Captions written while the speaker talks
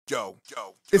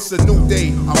It's a new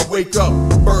day, I wake up,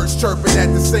 birds chirping at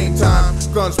the same time,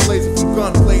 guns blazing from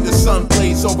gunplay, the sun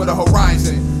plays over the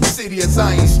horizon. City of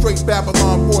Zion, straight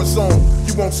Babylon war zone.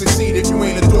 You won't succeed if you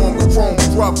ain't adorned with chrome.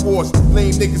 Drug wars,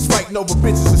 lame niggas fighting over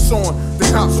bitches and so on. The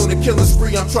cops on the killing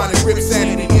spree, I'm trying to grip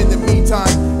sanity. In the meantime,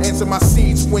 answer my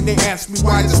seeds when they ask me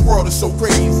why this world is so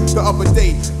crazy. The other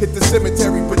day, hit the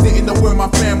cemetery, but didn't know where my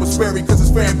fam was buried, cause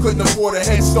his fam couldn't afford a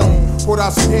headstone. Poured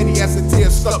out some Henny as the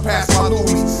tears stuck past my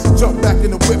Louis. Jumped back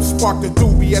in the whip, sparked a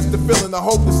doobie as the feeling of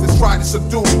hopelessness tried to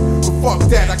subdue me. But fuck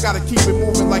that, I gotta keep it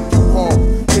moving like U-Haul.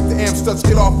 Hit the amp studs,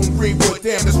 get off on Greenwood.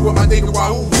 Damn, that's where my nigga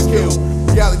Raul was killed.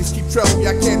 Realities keep trailing me,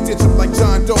 I can't ditch them like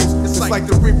John Doe's. It's like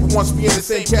the Reaper wants me in the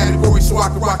same category so I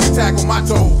can rock the tag on my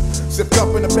toe. Zipped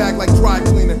up in the bag like dry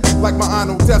cleaning. Like my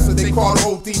aunt Odessa, they called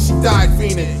OD, she died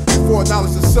fiending. Before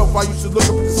knowledge of self, I used to look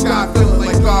up at the sky feeling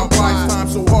like God, why is time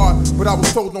so hard? But I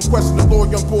was told don't question the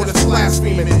Lord, young boy, that's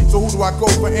blaspheming. So who do I go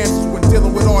for answers when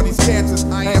dealing with all these cancers?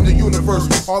 I am the universe,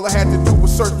 all I had to do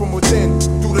was search from within,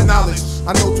 through the knowledge.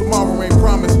 I know tomorrow ain't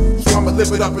promised, so I'ma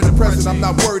live it up in the present. I'm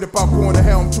not worried about going to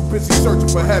hell, I'm too busy searching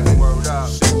for heaven.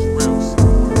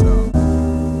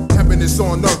 Heaven is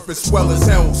on earth as well as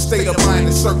hell. State of mind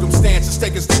and circumstances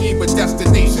take us to either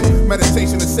destination.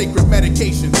 Meditation is sacred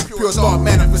medication, pure thought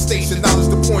manifestation, knowledge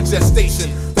to point gestation.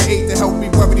 The aid to help me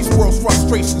weather these world's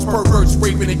frustrations. Perverts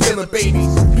raping and killing babies.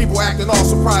 People acting all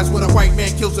surprised when a white man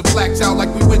kills a black child,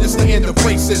 like we witnessed the end of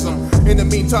racism. In the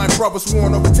meantime, brothers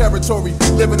warring over territory,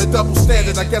 living a double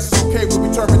standard. I guess it's okay when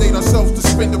we terminate ourselves to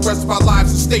spend the rest of our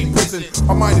lives in state prison.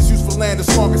 Our mind is used for land as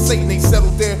long as Satan ain't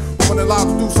settled there. But when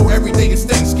allowed to do so every day is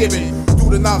Thanksgiving.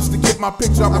 Through the knowledge to get my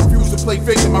picture, I refuse to play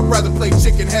victim. I'd rather play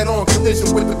chicken head-on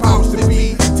collision with the powers to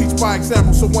be. Teach by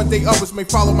example so one day others may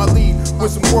follow my lead.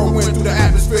 With some whirlwind through the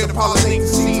atmosphere to pollinate the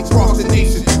seeds across the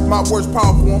nation. My words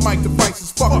powerful on mic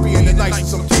devices. Fuck being the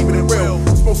nicest, I'm keeping it real.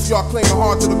 Most of y'all claiming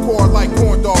hard to the core like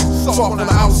corn dogs. Soft on the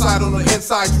outside, on the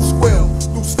inside you squill.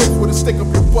 Loose sticks with a stick up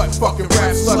your butt, fucking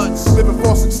rap sluts. Living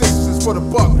false existences for the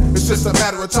buck. It's just a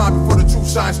matter of time before the truth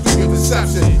shines through your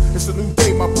deception. It's a new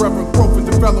day, my brethren, growth and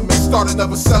development. Start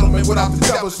another settlement without the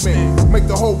devilment. Make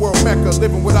the whole world Mecca,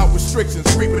 living without restrictions.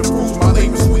 Reaping the fruits of my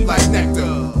labor, sweet like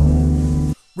nectar.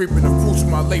 Reaping the fruits of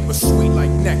my labor, sweet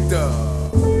like nectar.